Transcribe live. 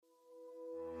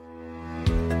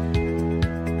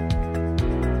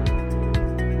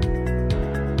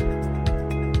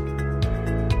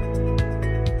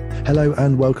Hello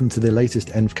and welcome to the latest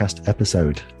ENVCast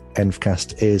episode.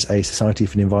 ENVCast is a Society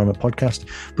for the Environment podcast,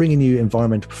 bringing you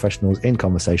environmental professionals in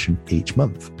conversation each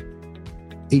month.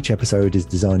 Each episode is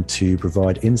designed to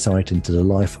provide insight into the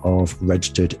life of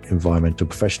registered environmental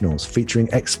professionals, featuring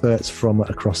experts from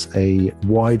across a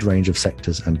wide range of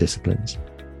sectors and disciplines.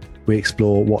 We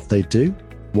explore what they do,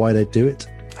 why they do it,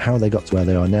 how they got to where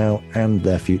they are now, and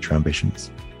their future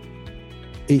ambitions.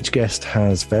 Each guest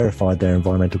has verified their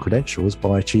environmental credentials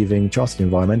by achieving Chartered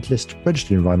Environmentalist,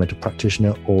 Registered Environmental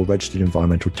Practitioner, or Registered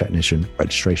Environmental Technician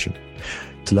registration.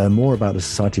 To learn more about the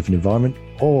Society for the Environment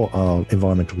or our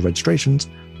environmental registrations,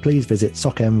 please visit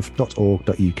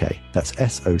socenv.org.uk. That's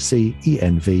socenv.org.uk.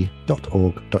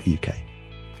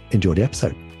 Enjoy the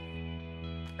episode.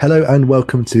 Hello and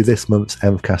welcome to this month's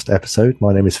ENVCast episode.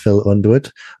 My name is Phil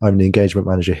Underwood. I'm the Engagement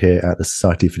Manager here at the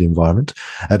Society for the Environment.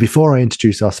 Before I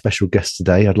introduce our special guest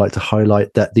today, I'd like to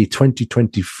highlight that the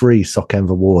 2023 SocEnv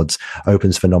Awards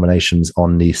opens for nominations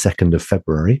on the 2nd of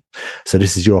February. So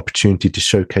this is your opportunity to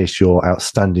showcase your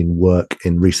outstanding work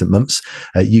in recent months.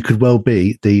 You could well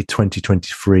be the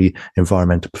 2023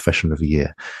 Environmental Professional of the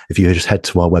Year if you just head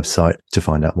to our website to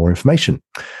find out more information.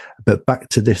 But back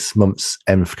to this month's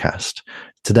ENVCast.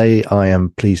 Today, I am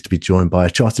pleased to be joined by a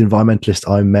chartered environmentalist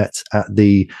I met at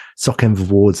the SocEnv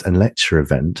Awards and Lecture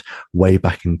event way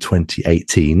back in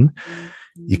 2018.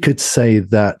 You could say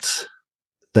that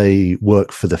they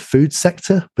work for the food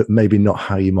sector, but maybe not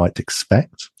how you might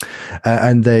expect.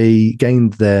 And they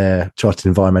gained their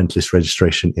chartered environmentalist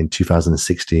registration in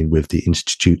 2016 with the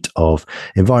Institute of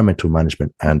Environmental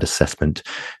Management and Assessment,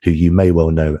 who you may well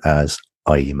know as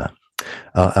IEMA.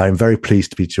 I'm very pleased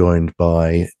to be joined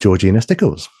by Georgina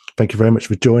Stickles. Thank you very much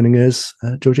for joining us,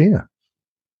 Georgina.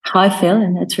 Hi, Phil,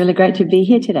 and it's really great to be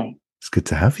here today. It's good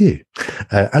to have you.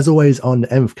 As always on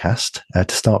ENVCast,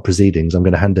 to start proceedings, I'm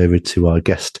going to hand over to our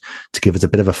guest to give us a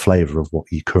bit of a flavour of what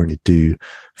you currently do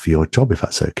for your job, if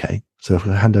that's okay. So I'm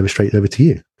going to hand over straight over to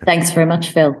you. Thanks very much,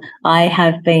 Phil. I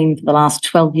have been for the last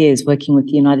 12 years working with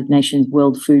the United Nations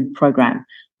World Food Programme.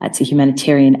 It's a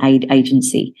humanitarian aid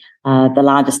agency, the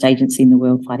largest agency in the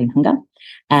world fighting hunger.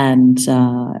 And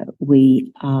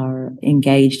we are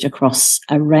engaged across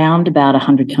around about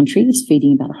 100 countries,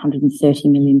 feeding about 130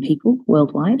 million people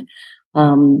worldwide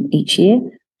each year.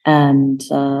 And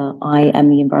I am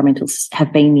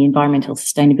have been the environmental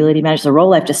sustainability manager, the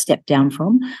role I've just stepped down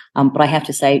from. But I have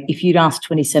to say, if you'd asked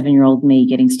 27-year-old me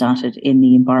getting started in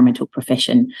the environmental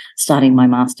profession, starting my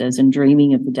master's and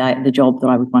dreaming of the job that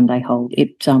I would one day hold,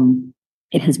 it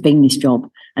has been this job,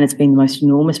 and it's been the most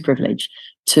enormous privilege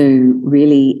to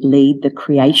really lead the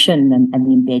creation and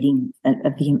the embedding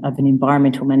of an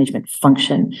environmental management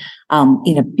function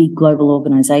in a big global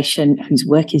organisation whose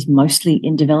work is mostly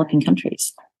in developing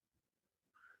countries.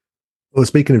 Well,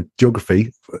 speaking of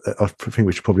geography, I think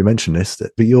we should probably mention this,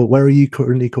 but where are you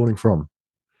currently calling from?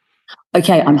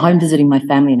 Okay, I'm home visiting my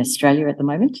family in Australia at the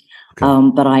moment,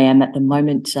 okay. But I am at the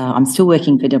moment, I'm still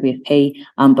working for WFP,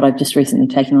 but I've just recently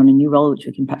taken on a new role, which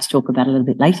we can perhaps talk about a little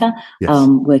bit later, yes.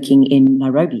 Working in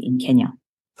Nairobi in Kenya.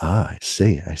 Ah, I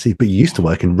see. But you used to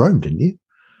work in Rome, didn't you?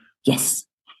 Yes.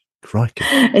 Crikey.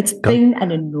 It's been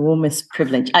an enormous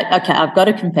privilege. I've got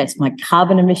to confess, my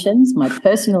carbon emissions, my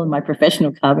personal and my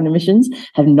professional carbon emissions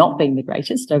have not been the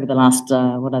greatest over the last,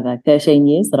 13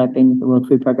 years that I've been with the World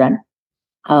Food Programme.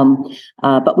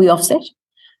 But we offset.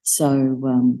 So,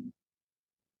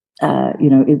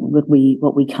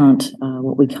 what we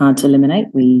can't eliminate,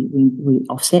 we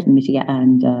offset and mitigate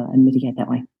mitigate that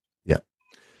way. Yeah.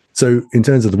 So, in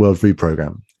terms of the World Food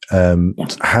Programme,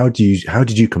 how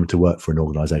did you come to work for an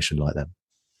organisation like them?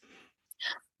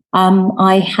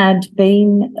 I had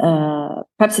been,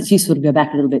 perhaps it's useful to go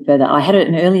back a little bit further. I had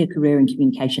an earlier career in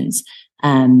communications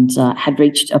and had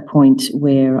reached a point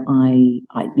where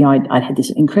I'd had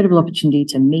this incredible opportunity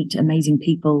to meet amazing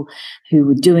people who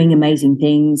were doing amazing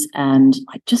things. And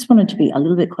I just wanted to be a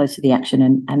little bit close to the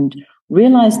action and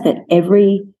realised that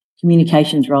every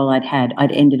communications role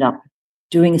I'd ended up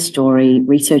doing a story,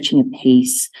 researching a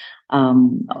piece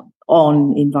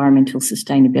on environmental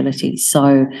sustainability.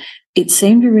 So it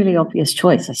seemed a really obvious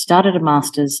choice. I started a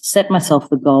master's, set myself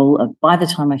the goal of by the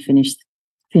time I finish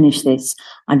this,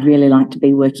 I'd really like to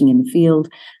be working in the field,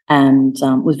 and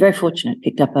was very fortunate,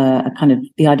 picked up a kind of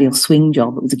the ideal swing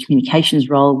job. It was a communications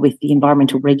role with the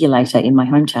environmental regulator in my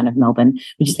hometown of Melbourne,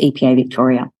 which is EPA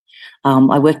Victoria.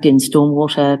 I worked in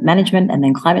stormwater management and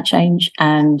then climate change,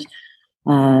 and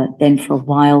Then for a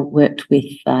while worked with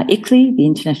ICLEI, the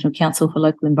International Council for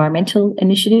Local Environmental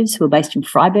Initiatives, who are based in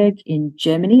Freiburg in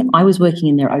Germany. I was working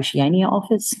in their Oceania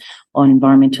office on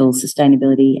environmental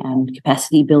sustainability and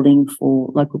capacity building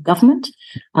for local government,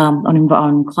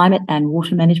 on climate and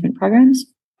water management programs.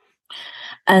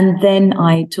 And then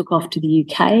I took off to the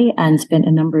UK and spent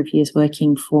a number of years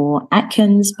working for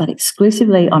Atkins, but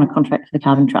exclusively on a contract for the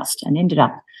Carbon Trust, and ended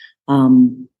up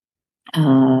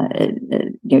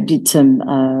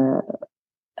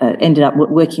ended up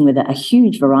working with a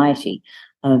huge variety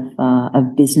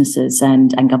of businesses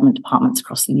and government departments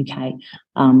across the UK,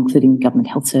 including Government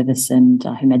Health Service and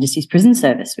Her Majesty's Prison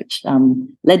Service, which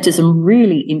led to some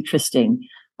really interesting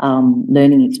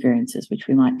learning experiences, which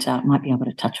we might be able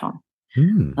to touch on.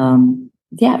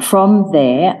 From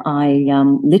there,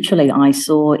 I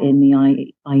saw in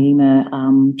the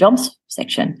IEMA jobs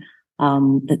section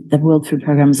that the World Food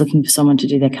Programme is looking for someone to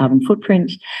do their carbon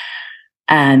footprint,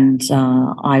 and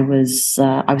I was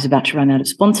about to run out of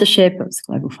sponsorship. It was the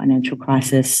global financial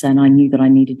crisis, and I knew that I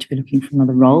needed to be looking for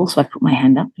another role. So I put my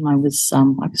hand up, and I was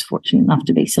fortunate enough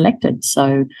to be selected.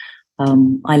 So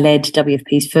I led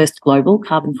WFP's first global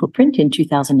carbon footprint in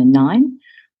 2009.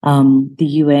 The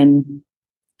UN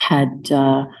had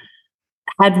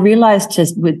realised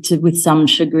with some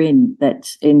chagrin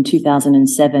that in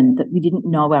 2007 that we didn't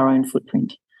know our own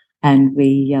footprint, and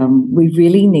we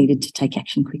really needed to take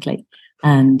action quickly.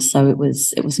 And so it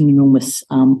was an enormous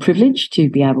privilege to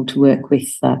be able to work with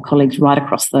colleagues right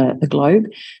across the globe,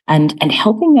 and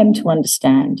helping them to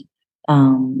understand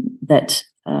that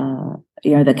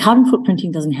the carbon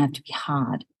footprinting doesn't have to be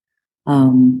hard.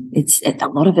 It's a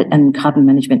lot of it, and carbon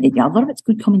management, a lot of it's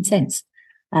good common sense.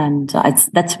 And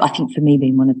that's, I think, for me,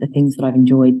 been one of the things that I've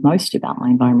enjoyed most about my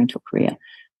environmental career,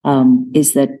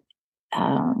 is that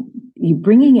you're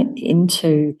bringing it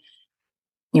into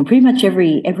pretty much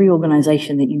every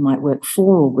organisation that you might work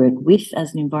for or work with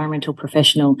as an environmental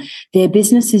professional. Their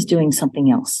business is doing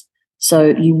something else. So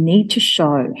you need to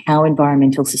show how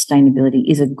environmental sustainability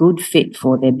is a good fit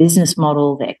for their business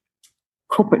model, their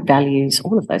corporate values,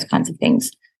 all of those kinds of things.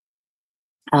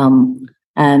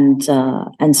 And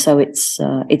so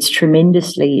it's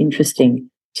tremendously interesting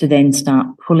to then start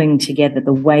pulling together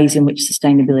the ways in which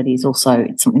sustainability is also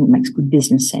something that makes good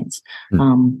business sense,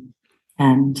 and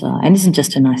isn't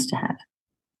just a nice to have.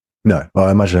 No,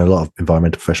 I imagine a lot of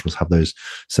environmental professionals have those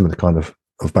similar kind of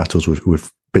battles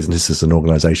with businesses and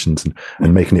organisations,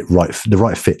 and making it the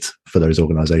right fit for those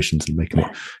organisations, and making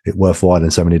it worthwhile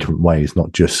in so many different ways,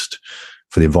 not just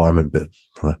for the environment, but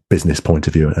from a business point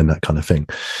of view and that kind of thing.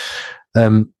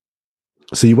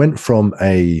 So you went from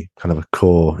a kind of a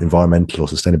core environmental or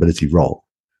sustainability role,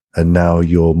 and now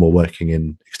you're more working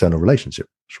in external relationships,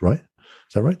 right?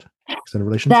 Is that right? External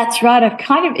relations? That's right.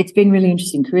 It's been really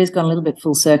interesting. Career's gone a little bit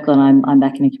full circle, and I'm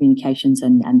back in a communications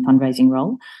and fundraising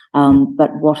role.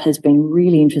 But what has been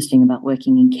really interesting about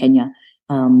working in Kenya,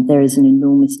 there is an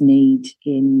enormous need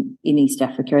in East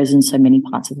Africa, as in so many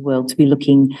parts of the world, to be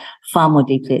looking far more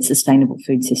deeply at sustainable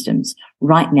food systems.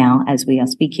 Right now, as we are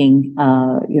speaking,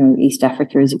 East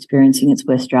Africa is experiencing its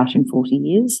worst drought in 40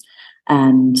 years.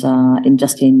 And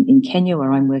in Kenya,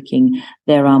 where I'm working,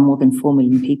 there are more than 4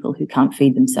 million people who can't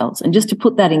feed themselves. And just to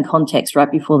put that in context, right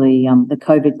before the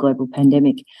COVID global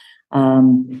pandemic,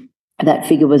 that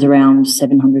figure was around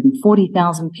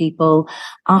 740,000 people.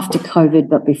 After COVID,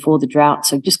 but before the drought,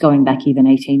 so just going back even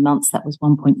 18 months, that was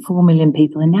 1.4 million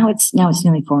people, and now it's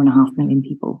nearly 4.5 million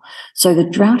people. So the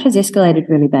drought has escalated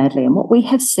really badly. And what we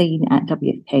have seen at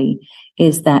WFP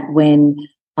is that when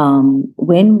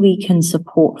we can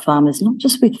support farmers, not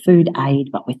just with food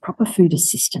aid, but with proper food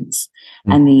assistance,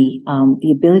 and the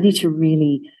ability to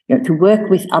really to work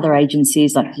with other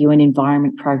agencies like the UN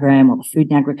Environment Programme or the Food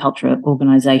and Agriculture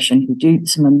Organisation, who do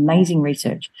some amazing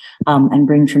research and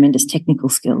bring tremendous technical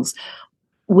skills,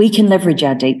 we can leverage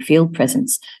our deep field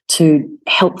presence to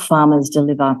help farmers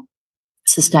deliver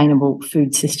sustainable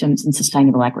food systems and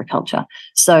sustainable agriculture.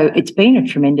 So it's been a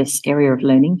tremendous area of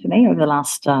learning for me over the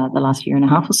last year and a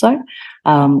half or so,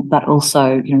 but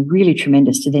also really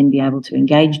tremendous to then be able to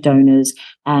engage donors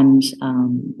and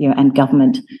and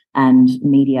government and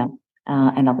media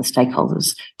and other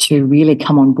stakeholders to really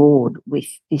come on board with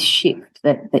this shift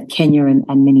that Kenya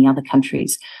and many other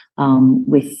countries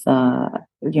with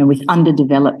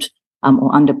underdeveloped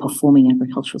or underperforming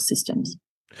agricultural systems.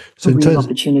 So real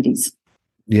opportunities.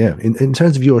 Yeah, in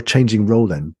terms of your changing role,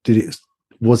 then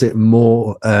was it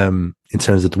more in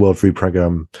terms of the World Food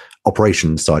Programme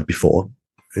operations side before,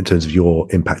 in terms of your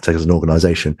impact as an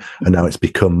organisation, and now it's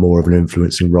become more of an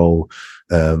influencing role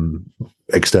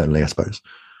externally, I suppose?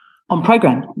 On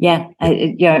program, yeah.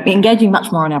 Engaging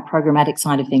much more on our programmatic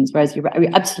side of things, whereas you're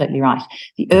absolutely right.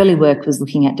 The early work was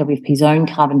looking at WFP's own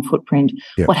carbon footprint,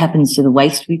 what happens to the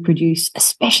waste we produce,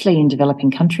 especially in developing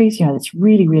countries. That's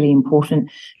really, really important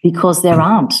because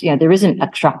there isn't a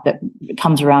truck that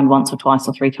comes around once or twice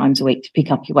or 3 times a week to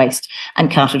pick up your waste and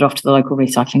cart it off to the local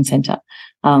recycling centre.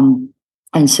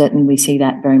 And certainly we see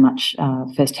that very much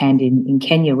firsthand in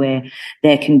Kenya, where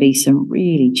there can be some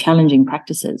really challenging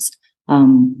practices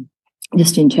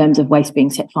just in terms of waste being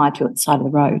set fire to at the side of the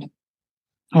road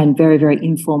and very, very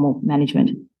informal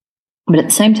management. But at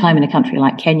the same time, in a country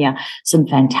like Kenya, some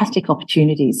fantastic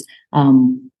opportunities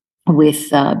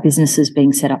with businesses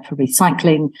being set up for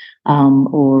recycling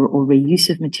or reuse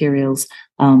of materials.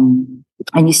 And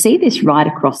you see this right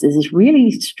across. There's this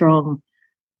really strong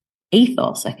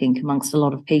ethos, I think, amongst a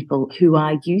lot of people who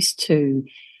are used to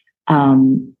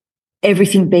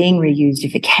everything being reused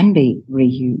if it can be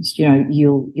reused.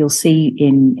 You'll see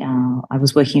I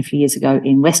was working a few years ago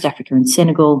in West Africa in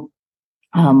Senegal,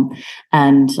 and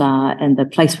the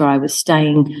place where I was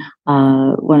staying,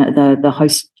 one of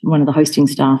the hosting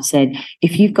staff said,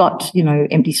 if you've got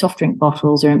empty soft drink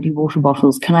bottles or empty water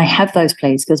bottles, can I have those,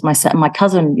 please? Because my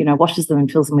cousin washes them and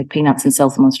fills them with peanuts and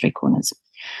sells them on street corners.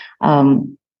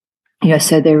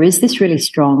 So there is this really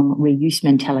strong reuse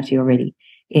mentality already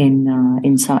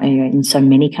in so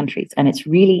many countries, and it's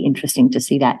really interesting to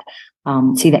see that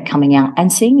coming out and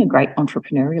seeing a great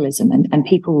entrepreneurialism and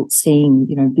people seeing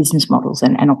business models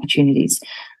and opportunities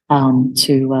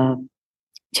to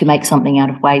make something out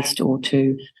of waste or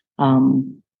to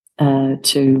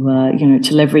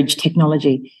leverage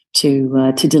technology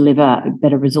to deliver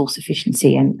better resource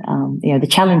efficiency. And the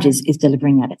challenge is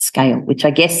delivering that at scale, which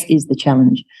I guess is the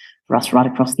challenge for us right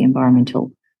across the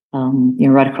environmental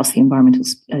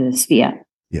sphere.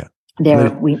 Yeah,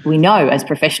 we know as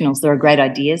professionals there are great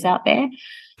ideas out there.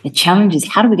 The challenge is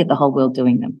how do we get the whole world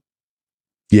doing them?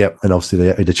 Yeah, and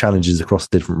obviously the challenges across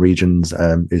different regions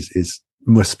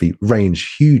must be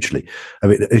range hugely. I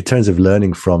mean, in terms of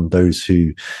learning from those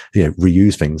who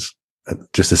reuse things,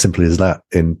 just as simply as that,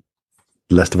 in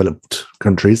less developed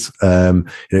countries, in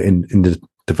the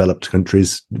developed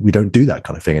countries, we don't do that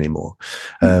kind of thing anymore.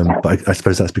 But I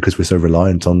suppose that's because we're so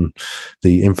reliant on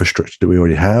the infrastructure that we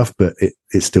already have, but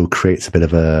it still creates a bit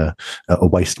of a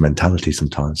waste mentality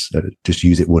sometimes. Just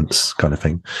use it once kind of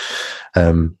thing.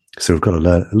 So we've got to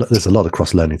learn. There's a lot of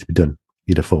cross learning to be done,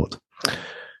 you'd have thought.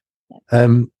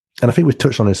 And I think we've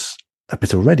touched on this a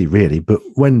bit already, really, but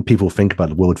when people think about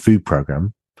the World Food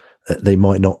Programme, they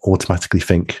might not automatically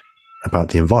think about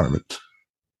the environment,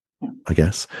 I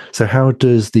guess. So how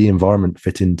does the environment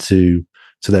fit into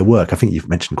their work? I think you've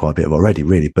mentioned quite a bit already,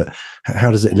 really, but how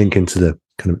does it link into the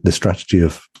kind of the strategy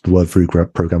of the World Food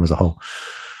Programme as a whole?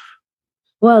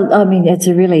 Well, I mean, it's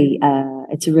a really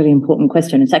important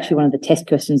question. It's actually one of the test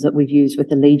questions that we've used with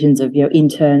the legions of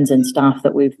interns and staff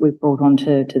that we've brought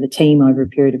onto the team over a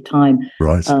period of time.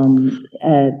 Right.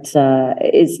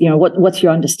 Is what's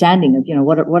your understanding of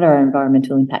what are our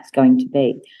environmental impacts going to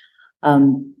be?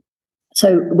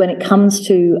 So when it comes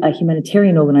to a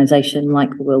humanitarian organisation like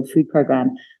the World Food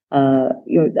Programme,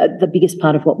 the biggest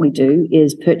part of what we do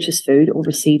is purchase food or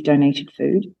receive donated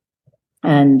food.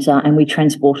 And we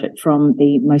transport it from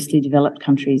the mostly developed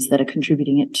countries that are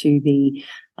contributing it to the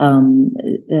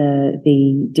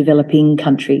developing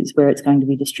countries where it's going to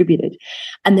be distributed.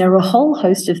 And there are a whole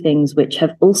host of things which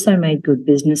have also made good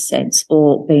business sense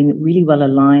or been really well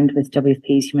aligned with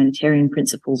WFP's humanitarian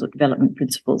principles or development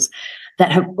principles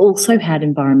that have also had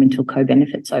environmental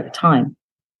co-benefits over time.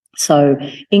 So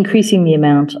increasing the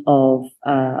amount of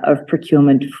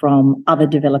procurement from other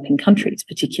developing countries,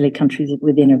 particularly countries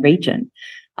within a region,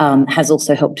 has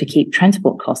also helped to keep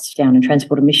transport costs down and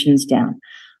transport emissions down.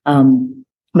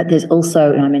 But there's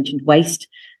also, and I mentioned waste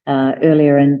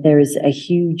earlier, and there is a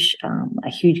huge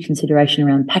consideration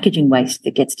around packaging waste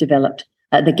that gets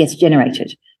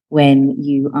generated when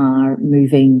you are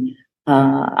moving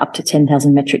up to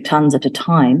 10,000 metric tons at a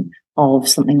time of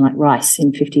something like rice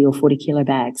in 50 or 40 kilo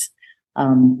bags.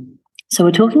 So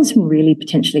we're talking some really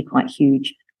potentially quite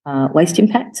huge waste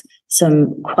impacts,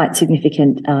 some quite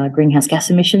significant greenhouse gas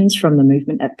emissions from the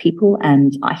movement of people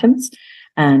and items,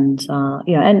 and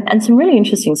some really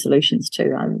interesting solutions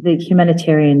too. The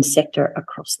humanitarian sector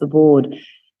across the board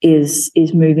is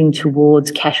moving towards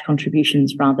cash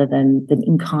contributions rather than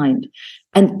in kind.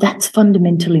 And that's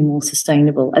fundamentally more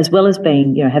sustainable, as well as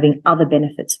being, having other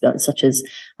benefits, such as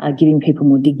giving people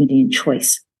more dignity and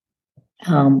choice.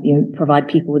 Provide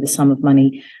people with a sum of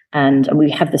money. And we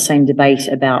have the same debate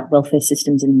about welfare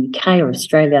systems in the UK or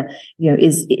Australia.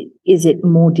 Is it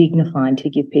more dignified to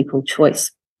give people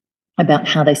choice about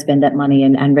how they spend that money,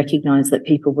 and recognise that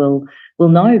people will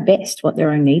know best what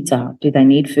their own needs are. Do they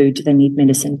need food? Do they need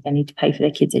medicine? Do they need to pay for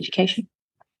their kids' education?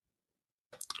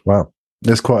 Wow.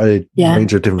 There's quite a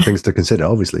range of different things to consider,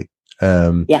 obviously.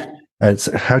 And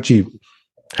so how do you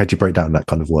break down that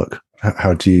kind of work?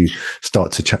 How do you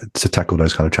start to tackle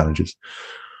those kind of challenges?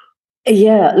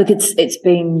 Yeah, look, it's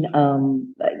been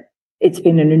an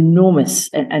enormous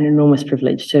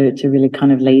privilege to really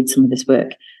kind of lead some of this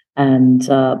work, and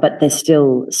but there's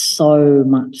still so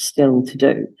much still to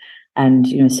do, and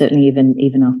certainly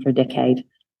even after a decade,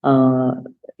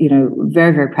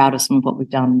 very, very proud of some of what we've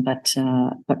done, but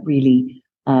really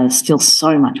still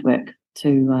so much work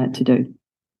to do.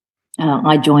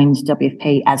 I joined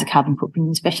WFP as a carbon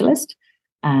footprinting specialist,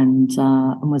 and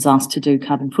was asked to do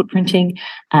carbon footprinting,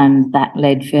 and that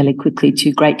led fairly quickly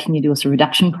to Great Can You Do Us a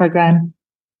Reduction program,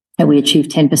 and we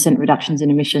achieved 10% reductions in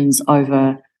emissions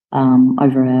over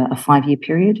a 5-year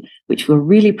period, which we're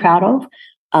really proud of.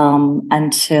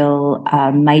 Until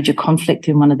a major conflict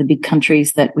in one of the big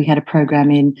countries that we had a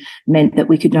program in meant that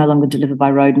we could no longer deliver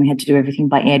by road, and we had to do everything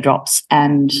by airdrops.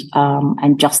 And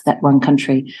just that one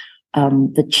country,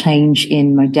 the change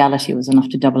in modality was enough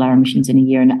to double our emissions in a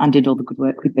year, and it undid all the good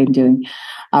work we'd been doing,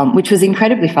 which was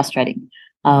incredibly frustrating.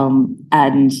 But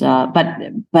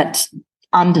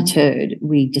undeterred,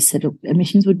 we just said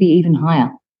emissions would be even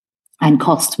higher, and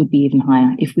costs would be even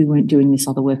higher if we weren't doing this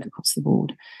other work across the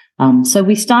board. So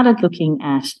we started looking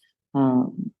at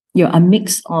a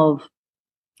mix of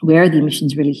where are the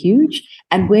emissions really huge,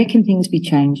 and where can things be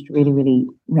changed really, really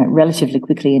relatively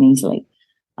quickly and easily.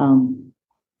 So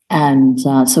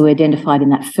we identified in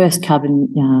that first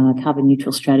carbon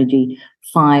neutral strategy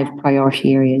 5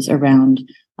 priority areas around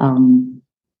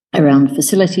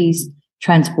facilities,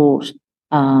 transport,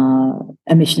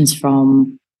 emissions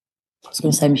from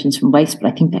waste, but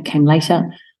I think that came later.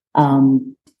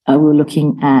 We were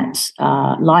looking at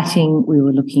lighting. We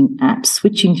were looking at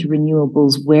switching to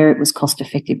renewables where it was cost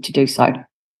effective to do so,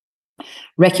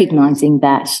 recognising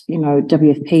that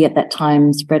WFP at that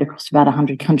time spread across about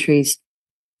 100 countries,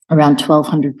 around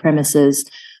 1,200 premises,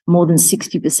 more than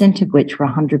 60% of which were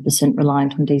 100%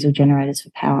 reliant on diesel generators for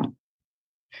power.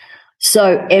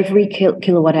 So every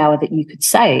kilowatt hour that you could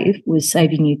save was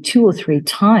saving you 2 or 3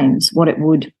 times what it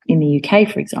would in the UK,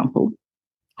 for example,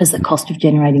 as the cost of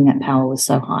generating that power was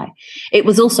so high. It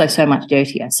was also so much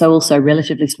dirtier. So also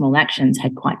relatively small actions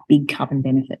had quite big carbon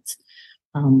benefits.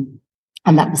 And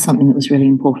that was something that was really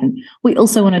important. We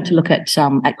also wanted to look at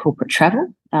corporate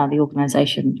travel. The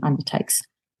organisation undertakes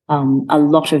a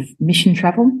lot of mission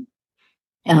travel,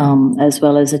 as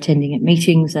well as attending at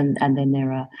meetings, and then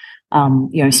there are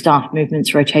staff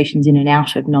movements, rotations in and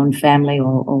out of non-family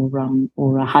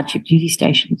or hardship duty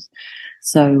stations.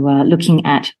 So looking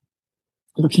at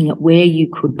where you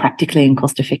could practically and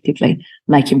cost effectively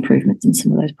make improvements in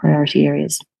some of those priority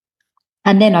areas.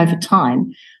 And then over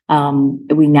time,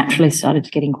 we naturally started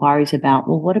to get inquiries about,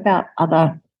 well, what about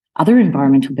other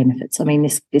environmental benefits? I mean,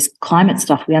 this climate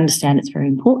stuff, we understand it's very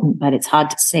important, but it's hard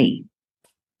to see.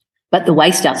 But the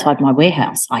waste outside my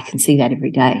warehouse, I can see that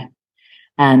every day.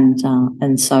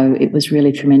 And so it was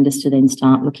really tremendous to then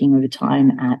start looking over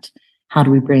time at how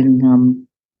do we bring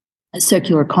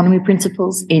circular economy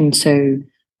principles into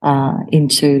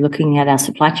looking at our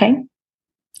supply chain,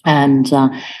 and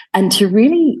to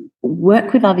really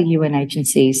work with other UN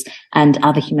agencies and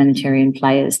other humanitarian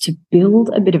players to build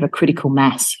a bit of a critical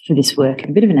mass for this work,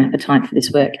 a bit of an appetite for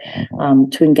this work,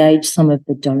 to engage some of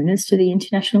the donors to the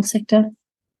international sector,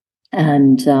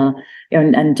 and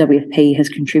WFP has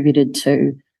contributed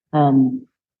to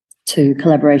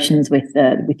collaborations with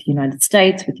the United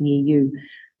States, with the EU.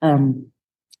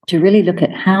 To really look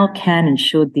at how can and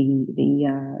should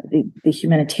the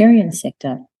humanitarian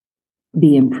sector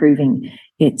be improving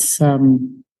its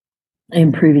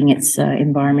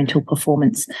environmental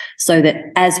performance, so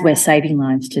that as we're saving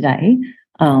lives today,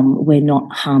 we're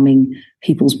not harming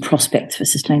people's prospects for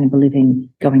sustainable living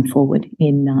going forward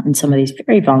in some of these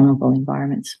very vulnerable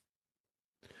environments.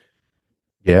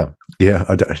 Yeah.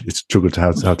 I struggle to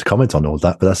how to comment on all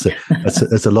that, but that's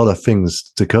a lot of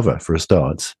things to cover for a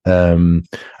start. And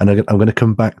I'm going to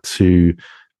come back to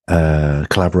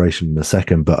collaboration in a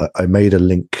second, but I made a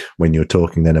link when you were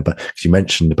talking then about, because you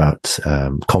mentioned about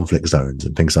conflict zones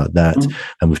and things like that,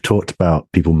 and we've talked about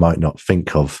people might not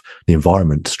think of the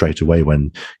environment straight away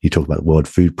when you talk about the World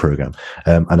Food Programme,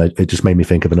 and it just made me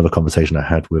think of another conversation I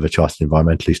had with a chartered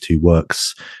environmentalist who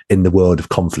works in the world of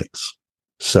conflicts.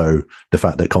 So the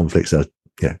fact that conflicts are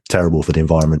terrible for the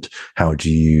environment, how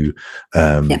do you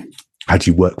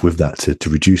work with that to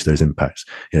reduce those impacts?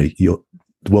 The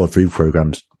World Food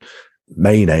Programme's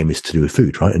main aim is to do with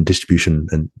food, right? And distribution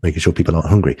and making sure people aren't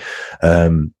hungry.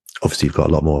 Obviously you've got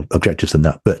a lot more objectives than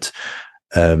that, but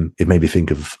it made me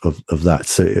think of that.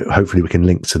 So hopefully we can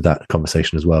link to that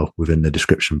conversation as well within the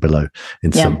description below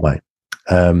in some way.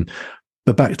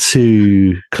 But back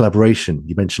to collaboration,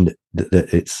 you mentioned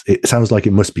that it sounds like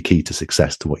it must be key to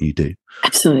success to what you do.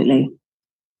 Absolutely.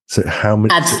 So how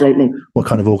many? Absolutely. What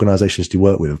kind of organisations do you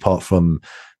work with apart from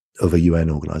other UN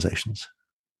organisations?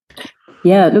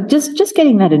 Yeah, look, just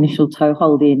getting that initial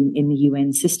toehold in the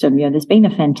UN system, there's been a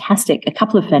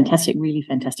couple of really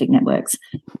fantastic networks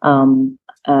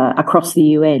across the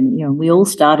UN. We all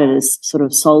started as sort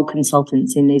of sole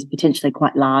consultants in these potentially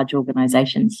quite large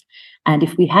organisations, and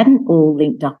if we hadn't all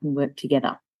linked up and worked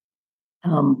together,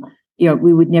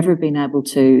 we would never have been able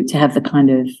to have the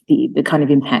kind of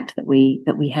impact that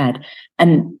we had.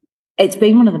 And it's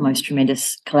been one of the most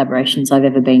tremendous collaborations I've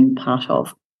ever been part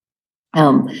of.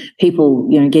 People,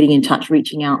 getting in touch,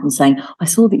 reaching out and saying, I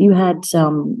saw that you had,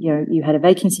 you had a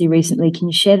vacancy recently. Can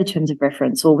you share the terms of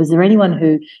reference? Or was there anyone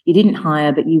who you didn't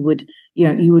hire, but you would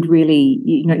really,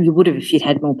 you would have if you'd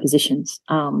had more positions?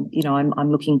 I'm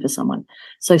looking for someone.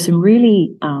 So some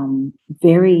really,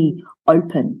 very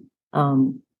open,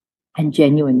 and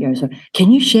genuine, so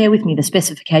can you share with me the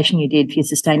specification you did for your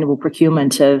sustainable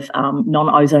procurement of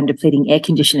non-ozone depleting air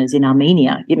conditioners in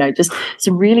Armenia? Just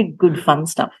some really good fun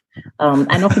stuff,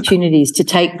 and opportunities to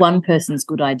take one person's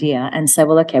good idea and say,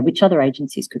 well, okay, which other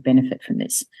agencies could benefit from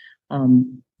this?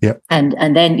 And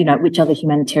then, which other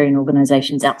humanitarian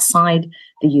organisations outside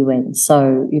the UN?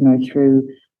 So, through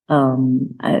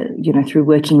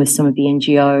working with some of the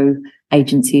NGO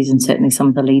agencies, and certainly some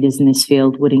of the leaders in this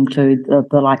field would include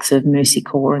the likes of Mercy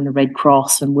Corps and the Red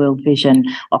Cross and World Vision,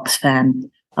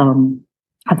 Oxfam,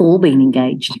 have all been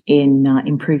engaged in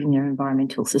improving their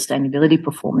environmental sustainability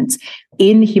performance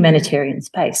in the humanitarian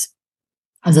space.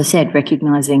 As I said,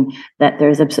 recognising that there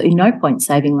is absolutely no point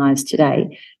saving lives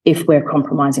today if we're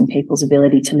compromising people's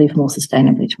ability to live more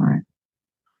sustainably tomorrow.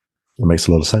 It makes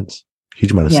a lot of sense.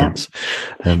 Huge amount of sense.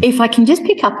 If I can just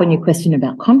pick up on your question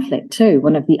about conflict too,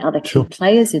 one of the other key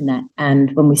players in that,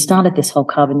 and when we started this whole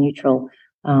carbon neutral,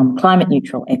 climate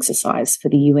neutral exercise for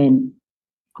the UN,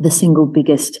 the single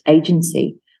biggest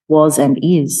agency was and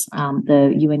is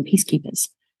the UN peacekeepers.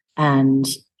 And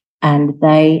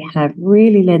they have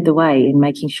really led the way in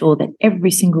making sure that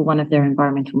every single one of their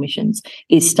environmental missions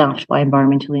is staffed by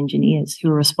environmental engineers who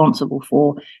are responsible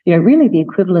for, really the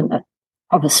equivalent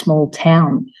of a small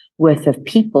town worth of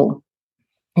people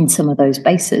in some of those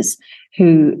bases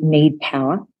who need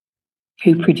power,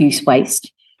 who produce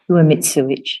waste, who emit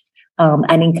sewage,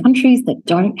 and in countries that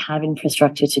don't have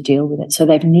infrastructure to deal with it. So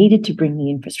they've needed to bring the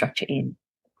infrastructure in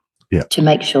to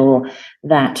make sure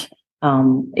that,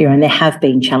 and there have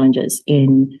been challenges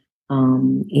in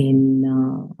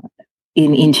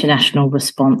international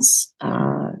response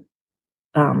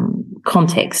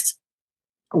contexts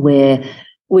where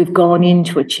we've gone in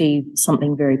to achieve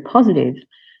something very positive,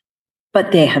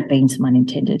 but there have been some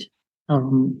unintended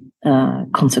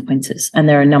consequences. And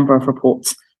there are a number of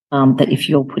reports that if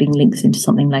you're putting links into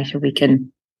something later, we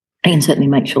can certainly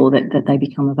make sure that they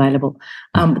become available.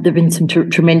 There have been some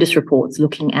tremendous reports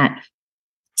looking at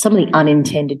some of the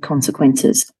unintended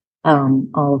consequences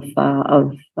of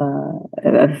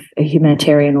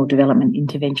humanitarian or development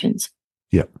interventions.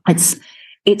 Yeah.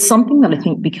 It's something that I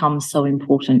think becomes so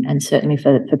important, and certainly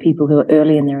for people who are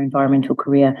early in their environmental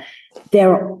career,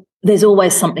 there's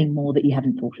always something more that you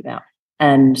haven't thought about,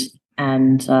 and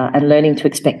learning to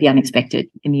expect the unexpected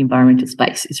in the environmental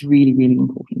space is really, really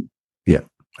important. Yeah,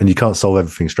 and you can't solve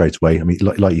everything straight away. I mean,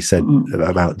 like you said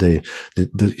about the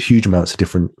huge amounts of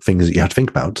different things that you have to think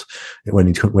about when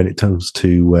it comes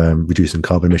to reducing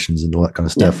carbon emissions and all that kind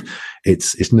of stuff. Yeah.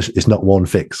 It's not one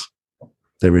fix.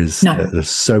 There's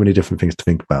so many different things to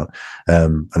think about.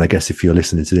 And I guess if you're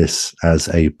listening to this as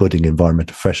a budding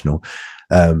environmental professional,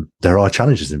 there are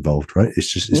challenges involved, right?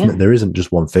 There isn't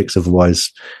just one fix.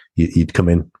 Otherwise you'd come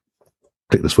in,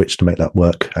 click the switch to make that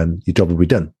work and your job will be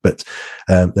done. But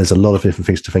there's a lot of different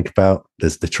things to think about.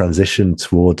 There's the transition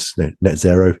towards net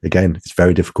zero. Again, it's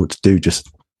very difficult to do just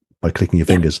by clicking your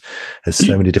fingers. There's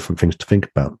so many different things to think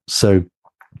about. So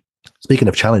speaking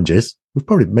of challenges, we've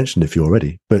probably mentioned a few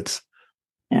already, but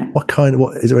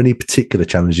what is there any particular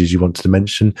challenges you wanted to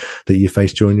mention that you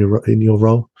faced during in your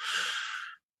role?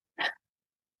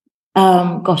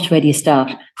 Gosh, where do you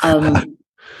start? That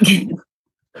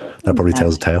probably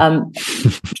tells a tale.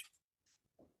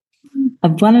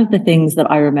 One of the things that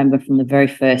I remember from the very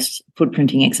first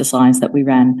footprinting exercise that we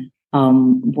ran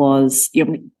was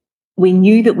we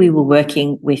knew that we were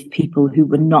working with people who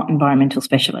were not environmental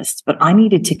specialists, but I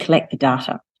needed to collect the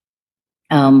data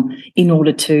in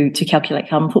order to calculate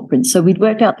carbon footprints. So we'd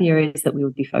worked out the areas that we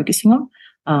would be focusing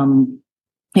on.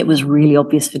 It was really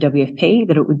obvious for WFP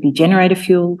that it would be generator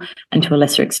fuel and, to a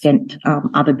lesser extent,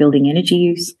 other building energy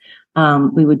use.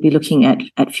 We would be looking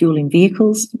at fuel in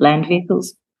vehicles, land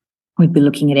vehicles. We'd be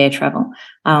looking at air travel.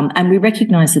 And we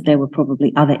recognised that there were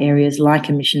probably other areas like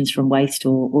emissions from waste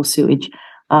or sewage,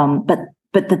 but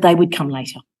that they would come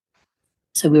later.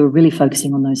 So we were really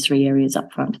focusing on those three areas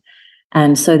up front.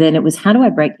 And so then it was, how do I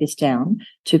break this down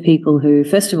to people who,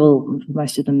 first of all,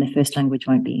 most of them, their first language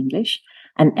won't be English?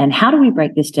 And how do we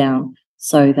break this down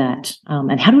so that,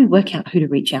 and how do we work out who to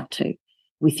reach out to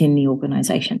within the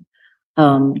organisation?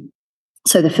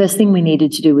 So the first thing we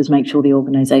needed to do was make sure the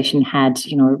organisation had,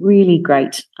 a really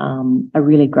great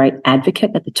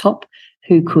advocate at the top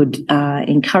who could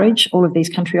encourage all of these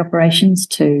country operations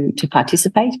to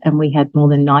participate. And we had more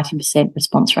than 90%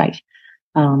 response rate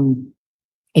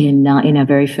in our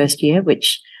very first year,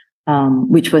 which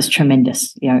was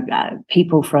tremendous.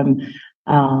 People from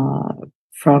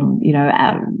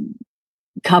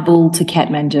Kabul to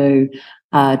Kathmandu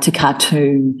to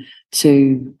Khartoum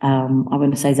to I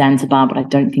want to say Zanzibar, but I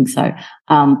don't think so.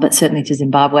 But certainly to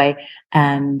Zimbabwe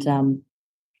and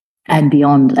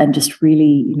beyond, and just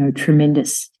really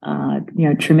tremendous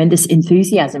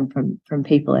enthusiasm from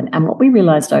people. And what we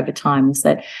realised over time is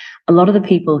that a lot of the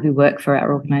people who work for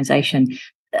our organisation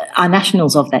are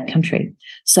nationals of that country.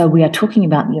 So we are talking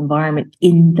about the environment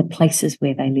in the places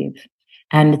where they live,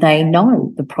 and they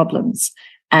know the problems,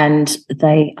 and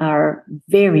they are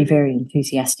very, very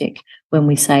enthusiastic when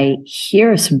we say,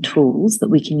 here are some tools that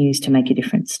we can use to make a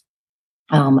difference.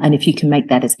 And if you can make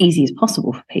that as easy as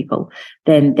possible for people,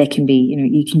 then there can be,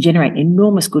 you can generate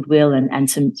enormous goodwill and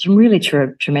some really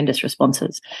tremendous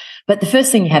responses. But the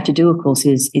first thing you have to do, of course,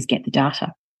 is get the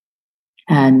data.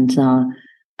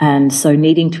 And so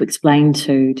needing to explain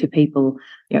to people,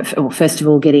 first of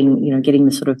all, getting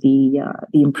the sort of the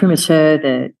imprimatur,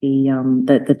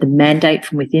 the mandate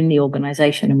from within the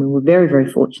organisation. And we were very,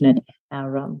 very fortunate.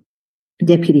 Our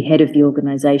deputy head of the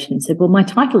organisation said, well, my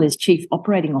title is Chief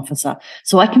Operating Officer,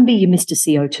 so I can be your Mr.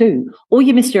 CO2 or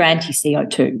your Mr.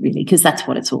 Anti-CO2, really, because that's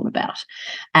what it's all about.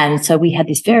 And so we had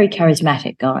this very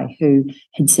charismatic guy who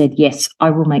had said, yes,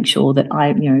 I will make sure that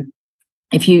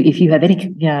if you have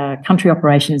any country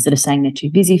operations that are saying they're too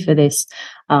busy for this,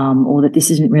 or that this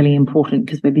isn't really important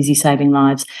because we're busy saving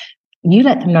lives, you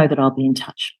let them know that I'll be in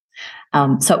touch.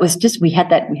 So it was just, we had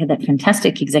that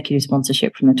fantastic executive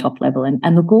sponsorship from the top level,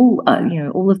 and the goal,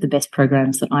 all of the best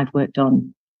programs that I've worked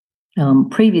on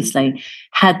previously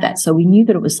had that. So we knew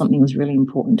that it was something that was really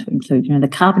important to include. The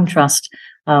Carbon Trust,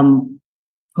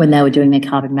 when they were doing their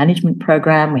carbon management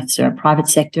program with private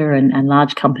sector and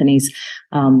large companies,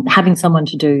 having someone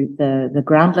to do the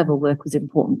ground level work was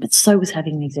important, but so was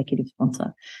having an executive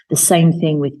sponsor. The same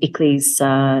thing with ICLEI's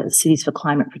Cities for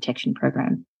Climate Protection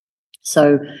program.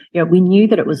 So, we knew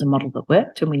that it was a model that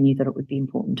worked, and we knew that it would be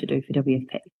important to do for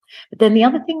WFP. But then the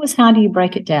other thing was, how do you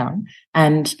break it down?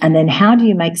 And then how do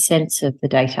you make sense of the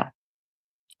data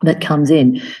that comes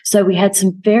in? So we had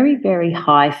some very, very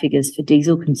high figures for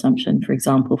diesel consumption, for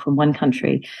example, from one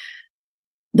country,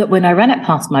 that when I ran it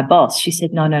past my boss, she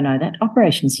said, no, that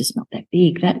operation's just not that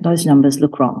big. Those numbers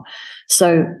look wrong.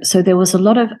 So there was a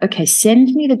lot of, okay,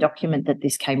 send me the document that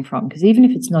this came from, because even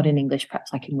if it's not in English,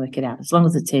 perhaps I can work it out, as long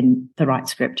as it's in the right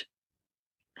script.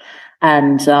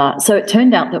 And so it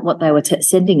turned out that what they were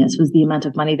sending us was the amount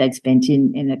of money they'd spent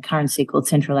in a currency called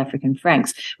Central African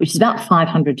francs, which is about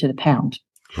 500 to the pound.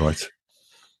 Right.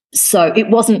 So it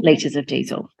wasn't litres of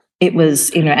diesel. It was,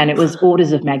 and it was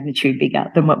orders of magnitude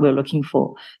bigger than what we were looking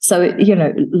for. So,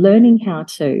 learning how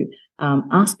to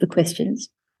ask the questions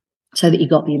so that you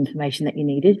got the information that you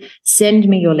needed. Send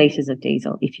me your litres of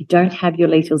diesel. If you don't have your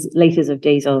litres of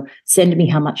diesel, send me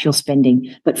how much you're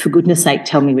spending. But for goodness sake,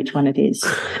 tell me which one it is.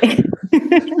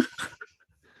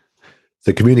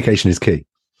 So communication is key.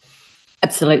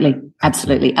 Absolutely.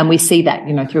 And we see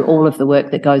that, through all of the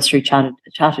work that goes through Chartered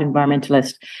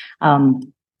Environmentalist,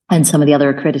 and some of the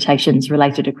other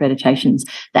related accreditations,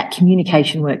 that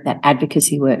communication work, that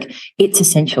advocacy work, it's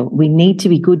essential. We need to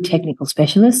be good technical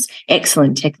specialists,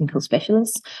 excellent technical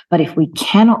specialists, but if we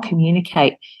cannot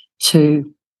communicate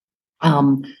to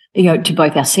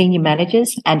both our senior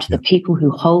managers and to the people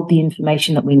who hold the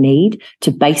information that we need to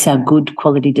base our good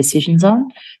quality decisions on,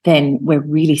 then we're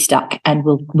really stuck, and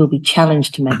we'll be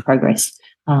challenged to make progress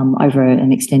over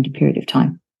an extended period of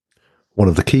time. One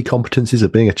of the key competencies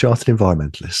of being a chartered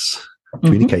environmentalist,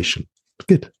 communication.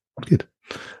 Good.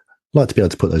 Like to be able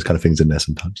to put those kind of things in there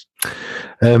sometimes.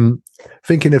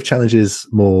 Thinking of challenges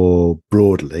more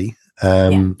broadly,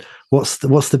 What's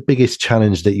the biggest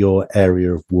challenge that your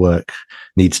area of work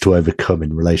needs to overcome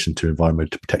in relation to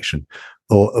environmental protection?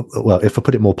 Or, well, if I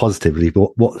put it more positively,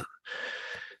 what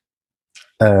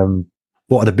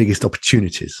are the biggest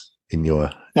opportunities in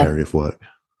your area of work?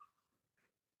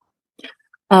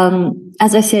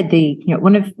 As I said,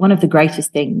 one of the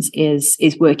greatest things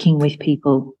is working with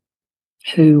people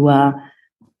who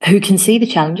can see the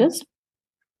challenges.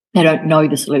 They don't know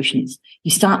the solutions.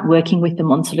 You start working with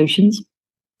them on solutions.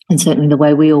 And certainly the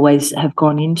way we always have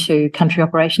gone into country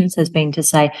operations has been to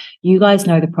say, you guys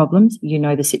know the problems, you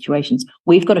know the situations.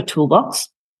 We've got a toolbox.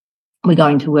 We're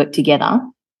going to work together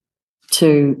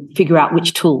to figure out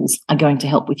which tools are going to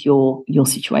help with your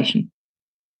situation.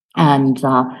 And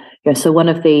so one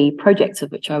of the projects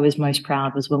of which I was most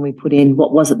proud was when we put in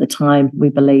what was at the time, we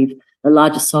believe, the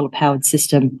largest solar-powered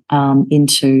system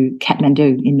into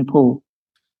Kathmandu in Nepal.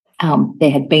 There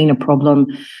had been a problem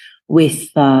with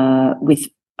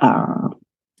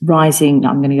rising.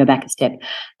 I'm going to go back a step.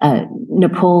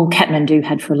 Nepal, Kathmandu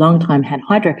had for a long time had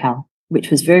hydropower, which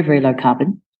was very, very low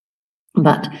carbon,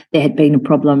 but there had been a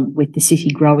problem with the city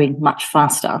growing much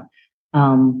faster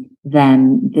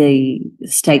than the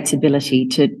state's ability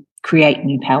to create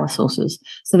new power sources.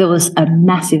 So there was a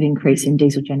massive increase in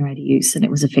diesel generator use, and it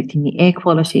was affecting the air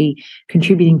quality,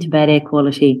 contributing to bad air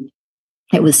quality.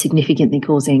 It was significantly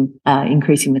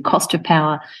increasing the cost of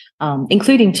power,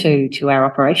 including to our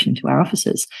operation, to our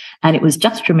officers. And it was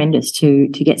just tremendous to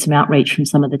get some outreach from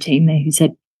some of the team there who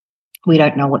said, we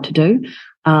don't know what to do,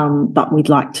 but we'd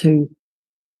like to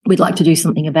do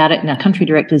something about it. And our country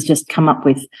directors just come up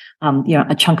with,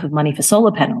 a chunk of money for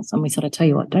solar panels. And we sort of tell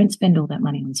you what, don't spend all that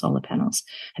money on solar panels.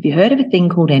 Have you heard of a thing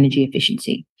called energy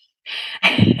efficiency?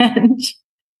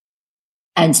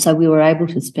 and so we were able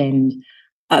to spend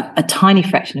a tiny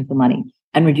fraction of the money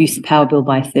and reduce the power bill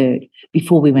by a third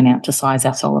before we went out to size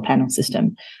our solar panel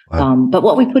system. Wow. But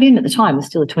what we put in at the time was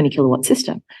still a 20 kilowatt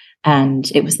system, and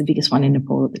it was the biggest one in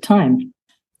Nepal at the time.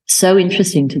 So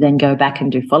interesting to then go back and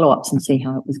do follow-ups and see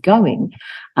how it was going,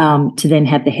 to then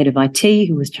have the head of IT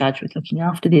who was charged with looking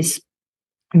after this.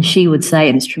 And she would say,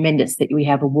 and it's tremendous that we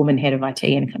have a woman head of IT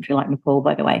in a country like Nepal,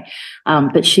 by the way,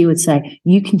 but she would say,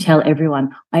 you can tell everyone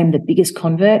I am the biggest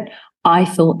convert. I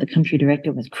thought the country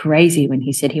director was crazy when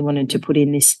he said he wanted to put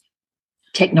in this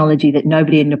technology that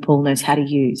nobody in Nepal knows how to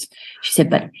use. She said,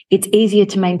 but it's easier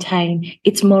to maintain.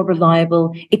 It's more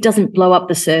reliable. It doesn't blow up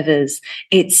the servers.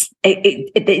 It's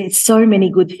so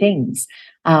many good things.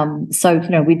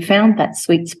 So, we'd found that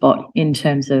sweet spot in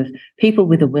terms of people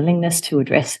with a willingness to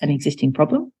address an existing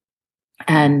problem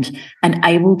and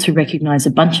able to recognize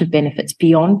a bunch of benefits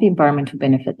beyond the environmental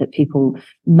benefit that people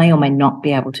may or may not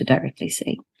be able to directly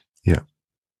see. Yeah.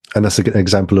 And that's a good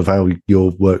example of how your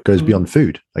work goes beyond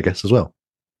food, I guess, as well.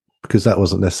 Because that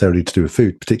wasn't necessarily to do with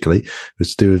food, particularly. It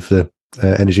was to do with the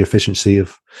energy efficiency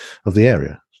of the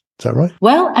area. Is that right?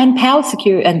 Well, and power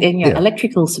security and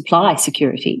electrical supply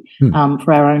security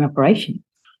for our own operation.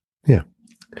 Yeah.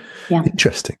 Yeah.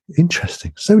 Interesting.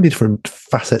 So many different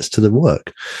facets to the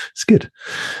work. It's good.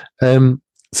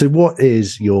 So what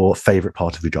is your favourite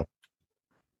part of your job?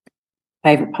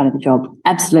 Favourite part of the job?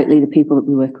 Absolutely the people that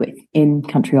we work with in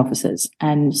country offices,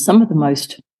 and some of the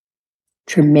most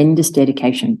tremendous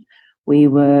dedication. We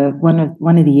were one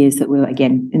of the years that we were,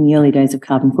 again, in the early days of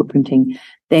carbon footprinting,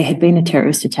 there had been a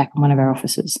terrorist attack on one of our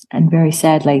offices, and very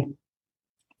sadly,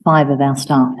 5 of our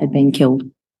staff had been killed.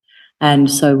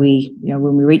 And so we,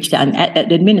 when we reached out, and at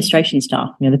the administration staff,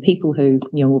 the people who,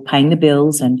 were paying the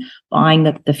bills and buying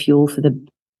the fuel for the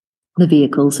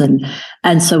vehicles.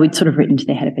 And so we'd sort of written to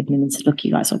the head of admin and said, look,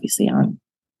 you guys obviously aren't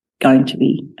going to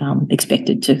be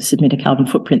expected to submit a carbon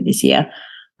footprint this year.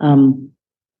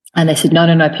 And they said,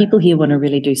 no, people here want to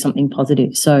really do something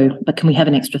positive. So, but can we have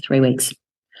an extra 3 weeks?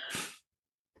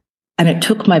 And it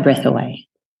took my breath away.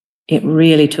 It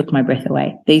really took my breath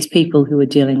away. These people who are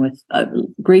dealing with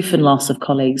grief and loss of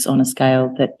colleagues on a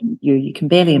scale that you can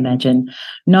barely imagine.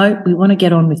 No, we want to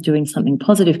get on with doing something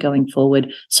positive going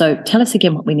forward. So tell us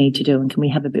again what we need to do, and can we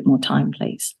have a bit more time,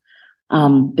 please?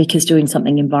 Because doing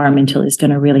something environmental is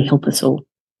going to really help us all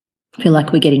feel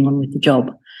like we're getting on with the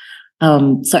job.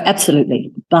 So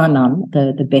absolutely, bar none,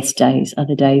 the best days are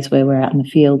the days where we're out in the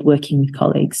field working with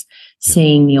colleagues,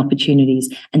 seeing the opportunities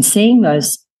and seeing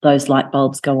those light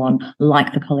bulbs go on,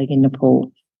 like the colleague in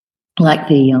Nepal, like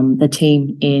the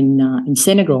team in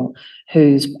Senegal,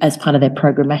 who's, as part of their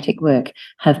programmatic work,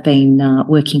 have been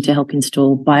working to help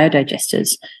install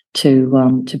biodigesters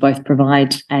to both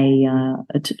provide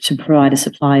a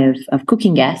supply of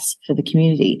cooking gas for the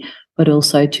community, but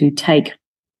also to take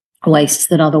wastes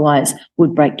that otherwise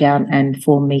would break down and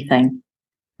form methane.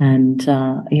 And,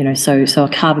 so a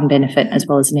carbon benefit as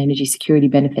well as an energy security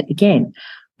benefit again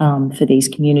for these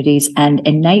communities, and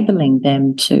enabling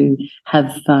them to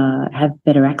have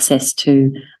better access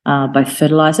to both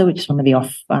fertilizer, which is one of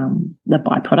the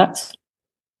byproducts,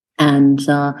 and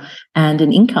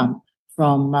an income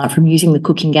from using the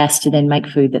cooking gas to then make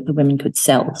food that the women could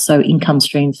sell. So income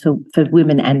streams for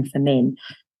women and for men.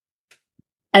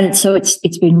 And so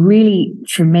it's been really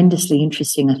tremendously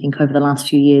interesting, I think, over the last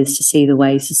few years to see the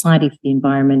way Society for the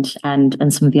Environment and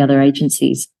some of the other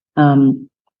agencies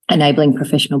enabling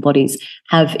professional bodies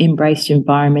have embraced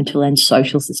environmental and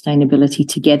social sustainability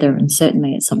together. And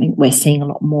certainly it's something we're seeing a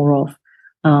lot more of.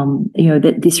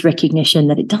 That this recognition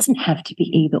that it doesn't have to be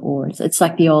either or. It's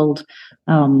like the old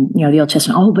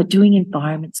chestnut. Oh, but doing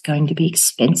environment's going to be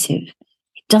expensive.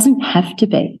 It doesn't have to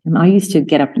be. And I used to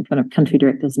get up in front of country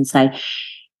directors and say,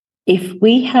 if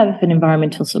we have an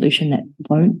environmental solution that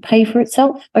won't pay for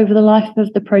itself over the life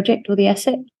of the project or the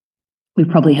asset, we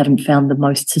probably haven't found the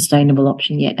most sustainable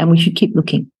option yet, and we should keep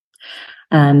looking.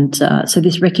 And so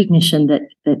this recognition that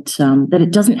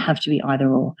it doesn't have to be either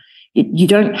or. You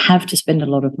don't have to spend a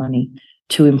lot of money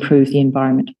to improve the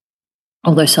environment,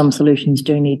 although some solutions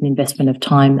do need an investment of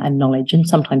time and knowledge, and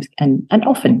sometimes and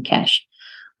often cash,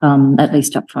 at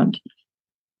least upfront.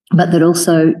 But that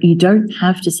also you don't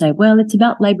have to say, well, it's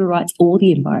about labour rights or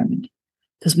the environment,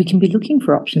 because we can be looking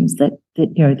for options that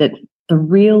the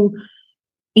real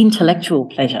intellectual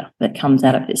pleasure that comes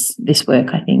out of this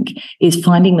work, I think, is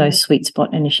finding those sweet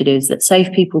spot initiatives that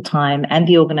save people time and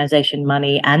the organisation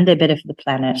money, and they're better for the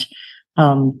planet.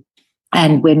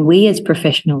 And when we as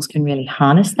professionals can really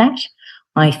harness that,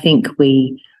 I think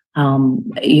we're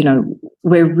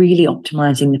really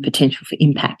optimising the potential for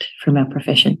impact from our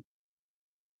profession.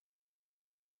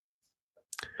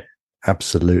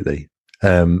 Absolutely.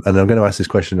 And I'm going to ask this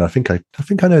question. I think I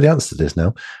know the answer to this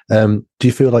now. Do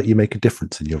you feel like you make a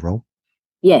difference in your role?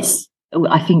 Yes,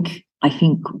 I think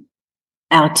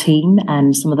our team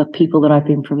and some of the people that I've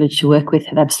been privileged to work with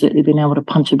have absolutely been able to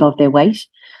punch above their weight.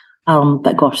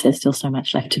 But gosh, there's still so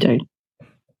much left to do.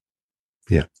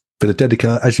 Yeah, but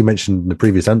as you mentioned in the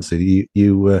previous answer, you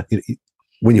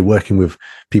when you're working with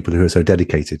people who are so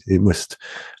dedicated, it must.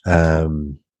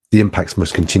 The impacts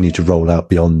must continue to roll out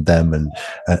beyond them, and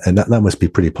that must be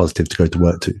pretty positive to go to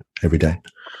work to every day.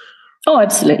 Oh,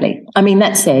 absolutely. I mean,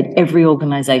 that said, every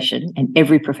organisation and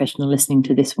every professional listening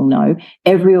to this will know,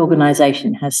 every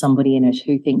organisation has somebody in it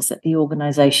who thinks that the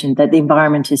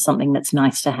environment is something that's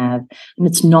nice to have, and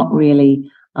it's not really,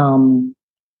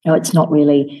 it's not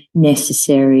really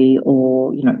necessary,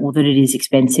 or that it is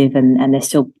expensive, and they're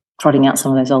still trotting out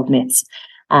some of those old myths.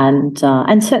 And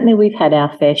certainly we've had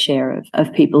our fair share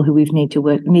of people who we've needed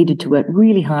to work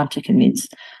really hard to convince.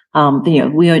 We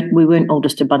weren't all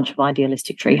just a bunch of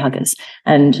idealistic tree huggers.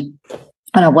 And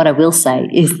what I will say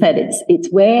is that it's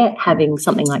where having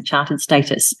something like chartered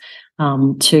status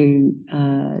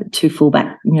to fall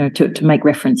back, to make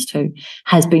reference to,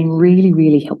 has been really,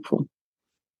 really helpful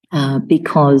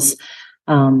because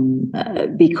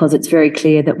it's very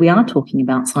clear that we are talking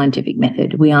about scientific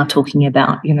method. We are talking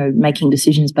about, making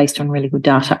decisions based on really good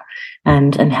data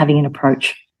and having an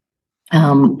approach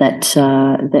and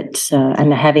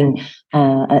having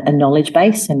a knowledge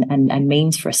base and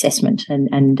means for assessment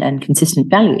and consistent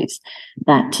values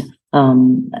that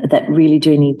really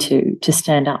do need to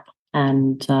stand up.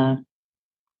 And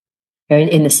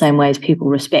in the same way as people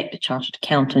respect a chartered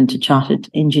accountant, a chartered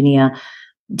engineer,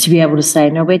 to be able to say,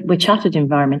 no, we're chartered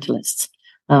environmentalists,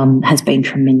 has been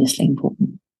tremendously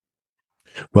important.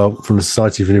 Well, from the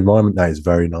Society for the Environment, that is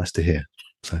very nice to hear.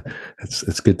 So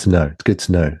it's good to know. It's good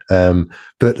to know.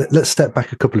 But let's step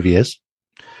back a couple of years.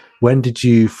 When did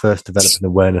you first develop an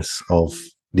awareness of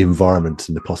the environment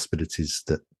and the possibilities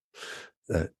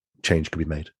that change could be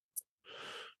made?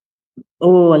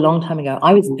 Oh, a long time ago.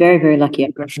 I was very, very lucky. I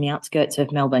grew up on the outskirts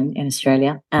of Melbourne in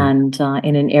Australia, and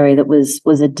in an area that was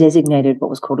a designated, what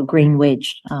was called a green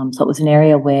wedge. So it was an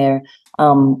area where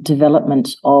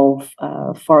development of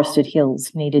forested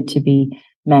hills needed to be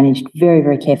managed very,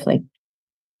 very carefully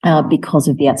because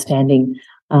of the outstanding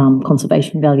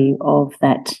conservation value of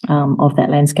that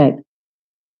landscape.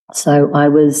 So I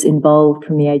was involved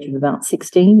from the age of about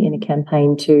 16 in a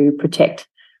campaign to protect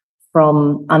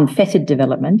from unfettered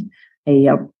development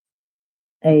an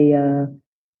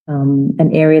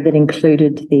area that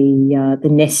included the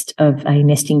nest of a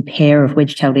nesting pair of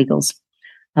wedge-tailed eagles.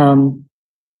 And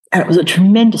it was a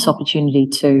tremendous opportunity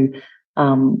to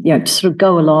sort of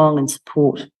go along and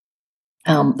support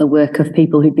the work of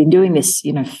people who'd been doing this,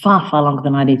 far, far longer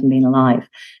than I'd even been alive,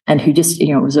 and who just,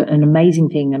 it was an amazing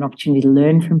thing, an opportunity to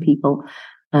learn from people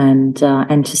and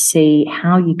to see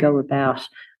how you go about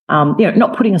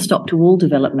not putting a stop to all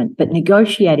development, but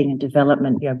negotiating a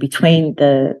development, between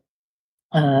the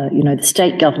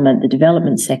state government, the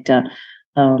development sector,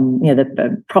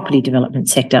 the property development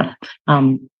sector,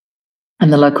 and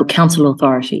the local council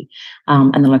authority,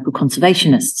 and the local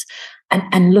conservationists,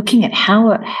 and looking at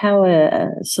how a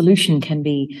solution can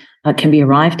be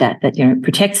arrived at that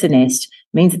protects the nest,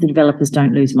 means that the developers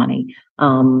don't lose money,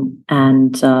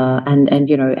 and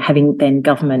having then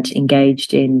government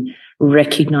engaged in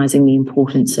recognising the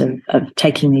importance of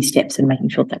taking these steps and making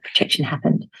sure that protection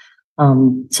happened.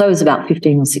 So I was about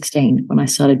 15 or 16 when I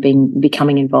started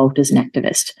becoming involved as an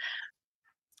activist,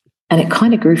 and it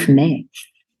kind of grew from there.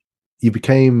 You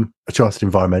became a chartered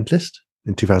environmentalist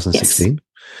in 2016.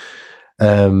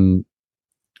 Yes.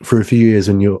 For a few years,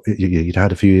 and you'd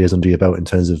had a few years under your belt in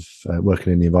terms of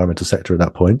working in the environmental sector at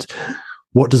that point.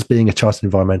 What does being a chartered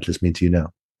environmentalist mean to you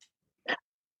now?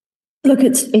 Look,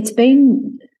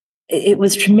 it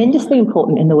was tremendously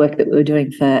important in the work that we were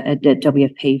doing at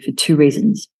WFP for two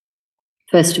reasons.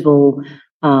 First of all,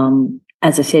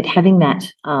 as I said, having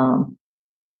that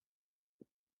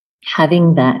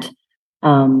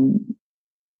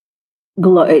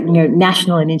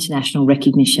national and international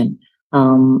recognition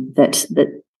that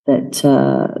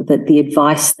the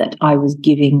advice that I was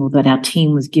giving, or that our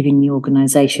team was giving the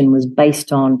organisation, was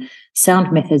based on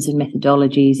sound methods and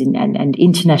methodologies and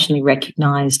internationally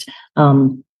recognised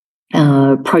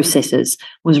processes,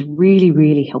 was really,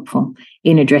 really helpful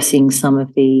in addressing some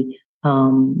of the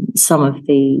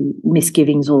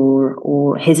misgivings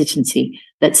or hesitancy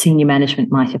that senior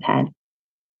management might have had.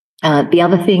 The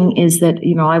other thing is that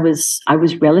I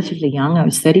was relatively young. I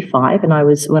was 35, and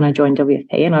when I joined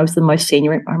WFP, and I was the most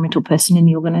senior environmental person in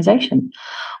the organisation.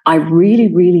 I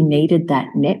really, really needed that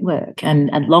network,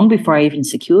 and long before I even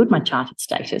secured my chartered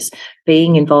status,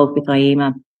 being involved with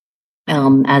IEMA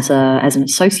as an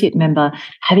associate member,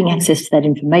 having access to that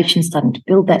information, starting to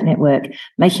build that network,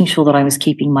 making sure that I was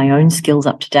keeping my own skills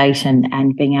up to date,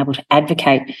 and being able to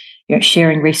advocate,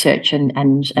 sharing research and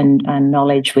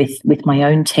knowledge with my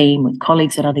own team, with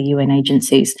colleagues at other UN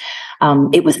agencies.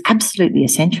 It was absolutely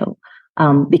essential,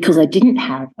 because I didn't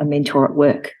have a mentor at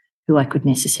work who I could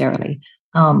necessarily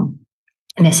go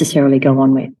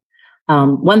on with.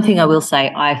 One thing I will say,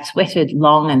 I sweated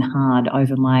long and hard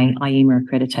over my IEMA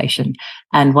accreditation.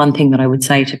 And one thing that I would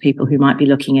say to people who might be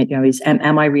looking at is,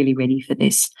 am I really ready for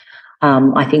this?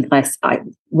 I think I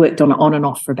worked on and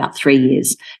off for about 3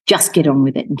 years. Just get on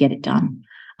with it and get it done.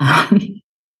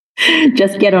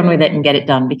 Just get on with it and get it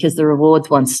done, because the rewards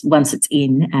once it's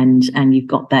in and you've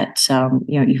got that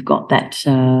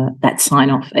that sign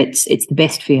off, it's the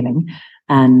best feeling,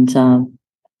 and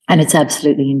it's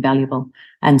absolutely invaluable.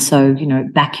 And so,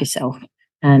 back yourself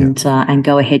and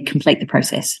go ahead, complete the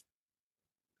process.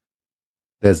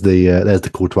 There's the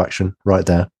call to action right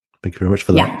there. Thank you very much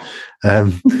for that.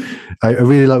 Yeah. I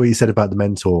really like what you said about the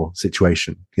mentor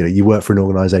situation. You work for an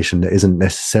organisation that isn't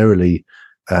necessarily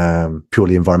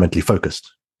purely environmentally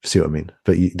focused. See what I mean?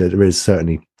 But there is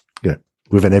certainly,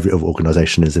 within every other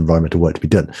organisation, there's environmental work to be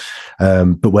done.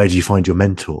 But where do you find your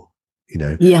mentor?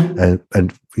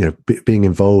 And being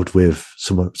involved with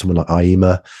someone like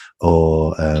IEMA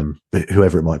or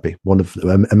whoever it might be, one of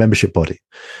a membership body.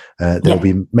 There'll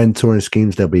be mentoring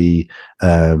schemes. There'll be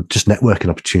just networking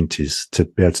opportunities to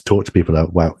be able to talk to people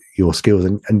about your skills,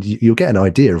 and you'll get an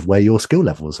idea of where your skill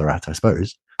levels are at, I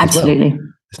suppose. Absolutely. Well.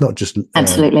 It's not just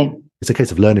absolutely. It's a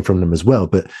case of learning from them as well,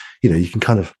 but you can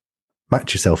kind of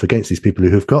match yourself against these people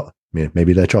who have got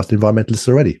maybe they're chartered environmentalists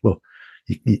already. Well,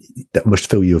 that must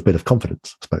fill you with a bit of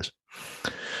confidence, I suppose.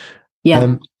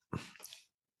 Yeah.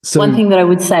 So one thing that I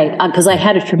would say, because I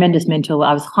had a tremendous mentor,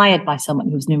 I was hired by someone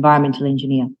who was an environmental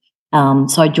engineer.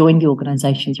 So I joined the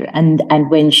organisation, and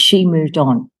when she moved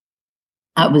on,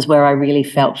 it was where I really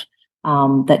felt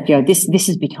that this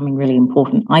is becoming really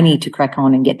important. I need to crack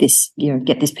on and get this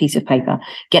piece of paper,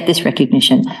 get this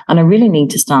recognition, and I really need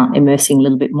to start immersing a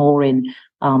little bit more in.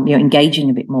 Engaging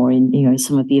a bit more in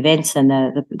some of the events, and I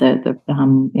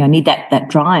need that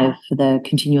drive for the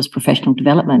continuous professional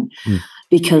development,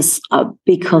 because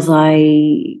people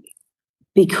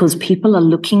are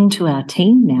looking to our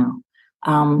team now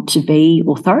to be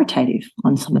authoritative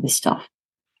on some of this stuff,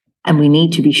 and we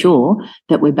need to be sure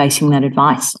that we're basing that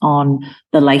advice on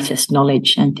the latest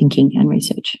knowledge and thinking and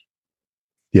research.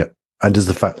 Yeah, and does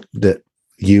the fact that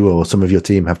you or some of your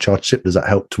team have chartership, does that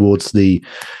help towards the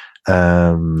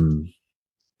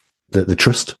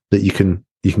trust that you can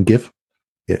give?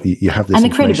 You have this, and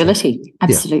the credibility.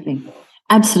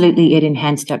 Absolutely, it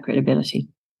enhanced our credibility.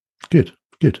 Good.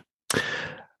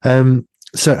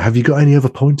 So have you got any other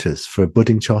pointers for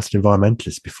budding chartered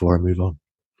environmentalists before I move on?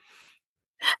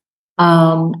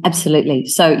 Absolutely.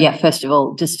 So, yeah, first of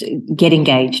all, just get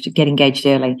engaged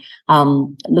early.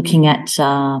 Looking at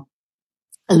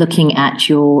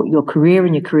your career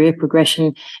and your career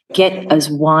progression, get as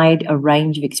wide a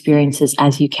range of experiences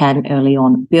as you can early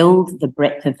on. Build the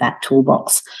breadth of that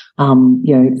toolbox.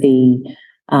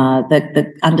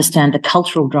 Understand the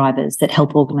cultural drivers that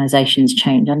help organizations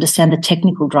change, understand the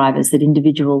technical drivers that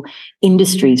individual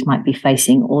industries might be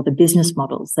facing, or the business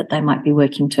models that they might be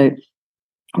working to.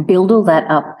 Build all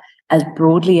that up as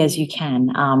broadly as you can,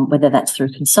 whether that's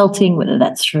through consulting, whether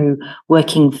that's through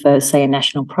working for, say, a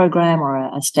national program or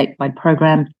a statewide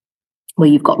program where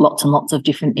you've got lots and lots of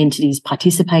different entities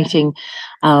participating.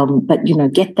 But,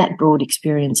 get that broad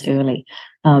experience early,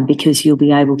 because you'll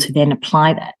be able to then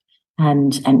apply that.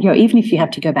 And even if you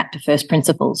have to go back to first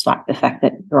principles, like the fact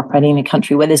that you're operating in a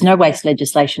country where there's no waste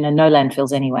legislation and no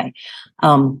landfills anyway,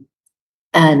 and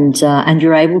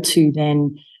you're able to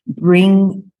then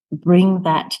bring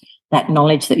that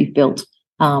knowledge that you've built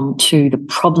to the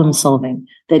problem solving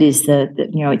that is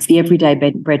it's the everyday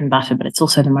bread and butter, but it's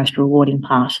also the most rewarding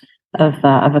part of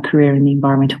a career in the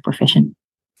environmental profession.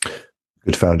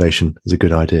 Good foundation is a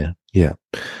good idea. Yeah.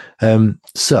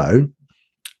 So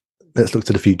let's look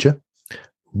to the future.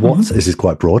 This is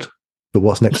quite broad, but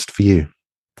what's next for you?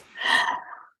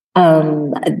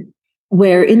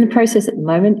 We're in the process at the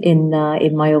moment in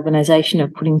my organisation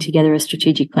of putting together a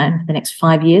strategic plan for the next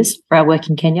 5 years for our work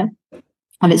in Kenya,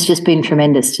 and it's just been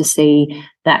tremendous to see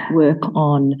that work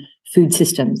on food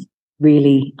systems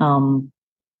really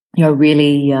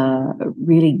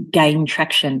gain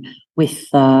traction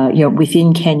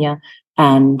within Kenya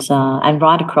and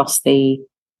right across the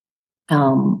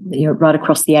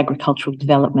agricultural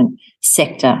development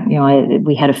sector.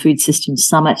 We had a food systems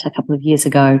summit a couple of years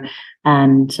ago,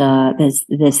 and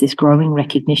there's this growing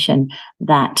recognition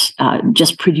that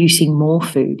just producing more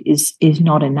food is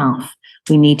not enough.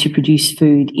 We need to produce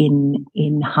food in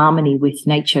harmony with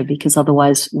nature, because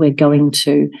otherwise we're going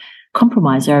to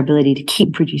compromise our ability to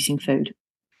keep producing food.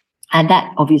 And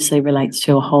that obviously relates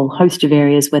to a whole host of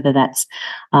areas, whether that's,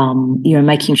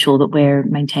 making sure that we're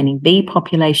maintaining bee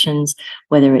populations,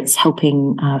 whether it's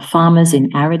helping farmers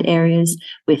in arid areas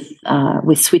with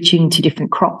switching to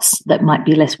different crops that might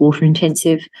be less water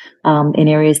intensive in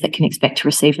areas that can expect to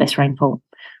receive less rainfall.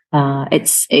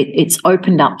 It's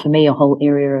opened up for me a whole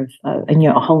area of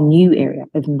a whole new area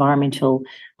of environmental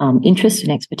interest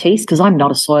and expertise, because I'm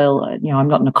not I'm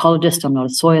not an ecologist, I'm not a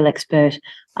soil expert.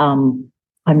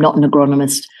 I'm not an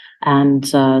agronomist, and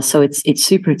so it's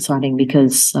super exciting,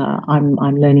 because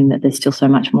I'm learning that there's still so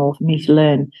much more for me to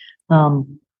learn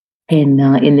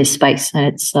in this space,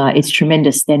 and it's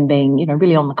tremendous. Then being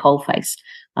really on the coalface,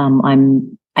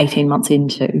 I'm 18 months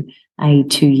into a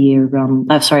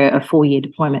 4-year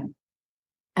deployment,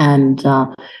 and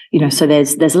so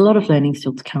there's a lot of learning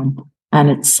still to come, and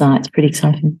it's pretty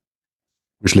exciting.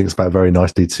 Which links back very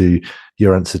nicely to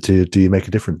your answer to, do you make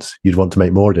a difference? You'd want to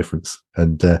make more difference.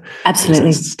 And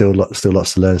absolutely. Still lots to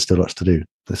learn, still lots to do.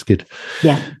 That's good.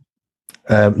 Yeah.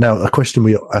 Now, a question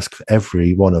we ask for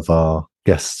every one of our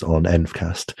guests on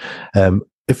ENVCast.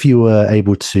 If you were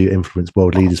able to influence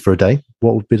world leaders for a day,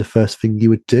 what would be the first thing you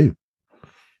would do?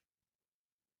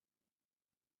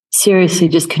 Seriously,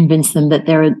 just convince them that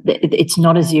it's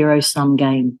not a zero-sum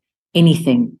game.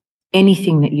 Anything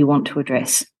that you want to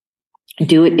address,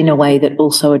 do it in a way that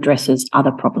also addresses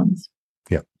other problems.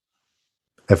 Yeah.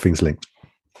 Everything's linked.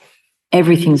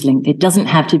 Everything's linked. It doesn't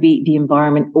have to be the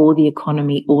environment or the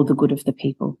economy or the good of the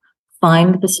people.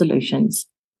 Find the solutions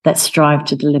that strive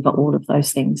to deliver all of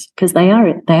those things, because they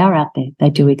are out there. They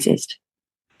do exist.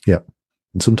 Yeah.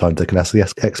 And sometimes they can ask the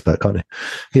expert, can't they?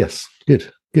 Yes.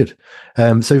 Good.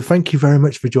 So thank you very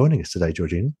much for joining us today,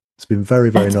 Georgina. It's been very,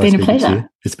 very nice speaking to you.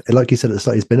 It's, like you said at the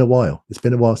start, it's been a while. It's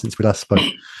been a while since we last spoke.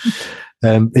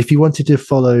 If you wanted to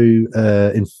follow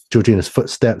in Georgina's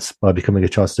footsteps by becoming a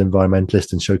chartered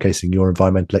environmentalist and showcasing your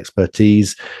environmental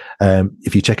expertise,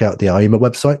 if you check out the IEMA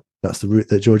website, that's the route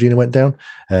that Georgina went down.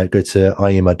 Go to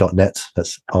iema.net.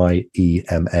 That's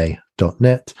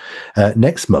IEMA.net.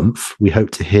 Next month, we hope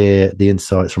to hear the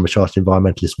insights from a chartered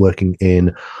environmentalist working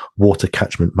in water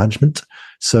catchment management.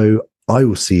 So I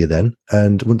will see you then.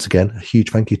 And once again, a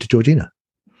huge thank you to Georgina.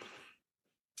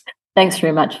 Thanks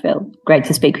very much, Phil. Great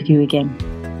to speak with you again.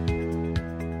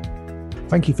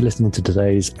 Thank you for listening to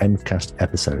today's ENVCast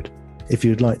episode. If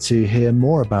you'd like to hear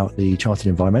more about the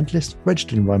Chartered Environmentalist,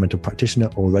 Registered Environmental Practitioner,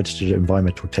 or Registered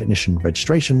Environmental Technician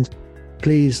registrations,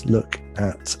 please look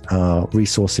at our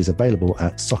resources available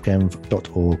at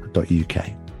socenv.org.uk.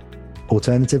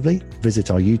 Alternatively,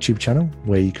 visit our YouTube channel,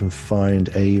 where you can find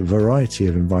a variety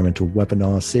of environmental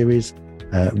webinar series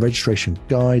registration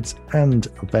guides, and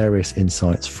various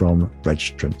insights from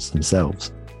registrants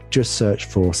themselves. Just search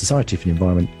for Society for the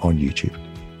Environment on YouTube.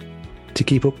 To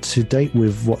keep up to date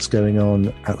with what's going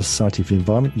on at the Society for the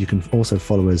Environment, you can also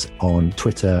follow us on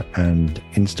Twitter and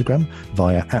Instagram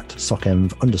via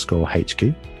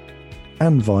 @socenv_HQ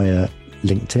and via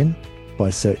LinkedIn by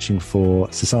searching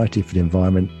for Society for the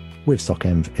Environment with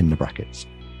SocEnv in the brackets.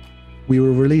 We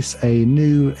will release a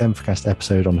new EnvCast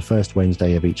episode on the first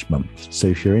Wednesday of each month, so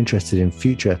if you're interested in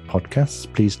future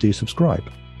podcasts, please do subscribe.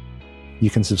 You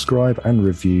can subscribe and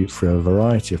review through a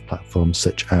variety of platforms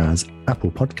such as Apple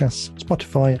Podcasts,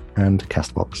 Spotify, and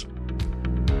Castbox.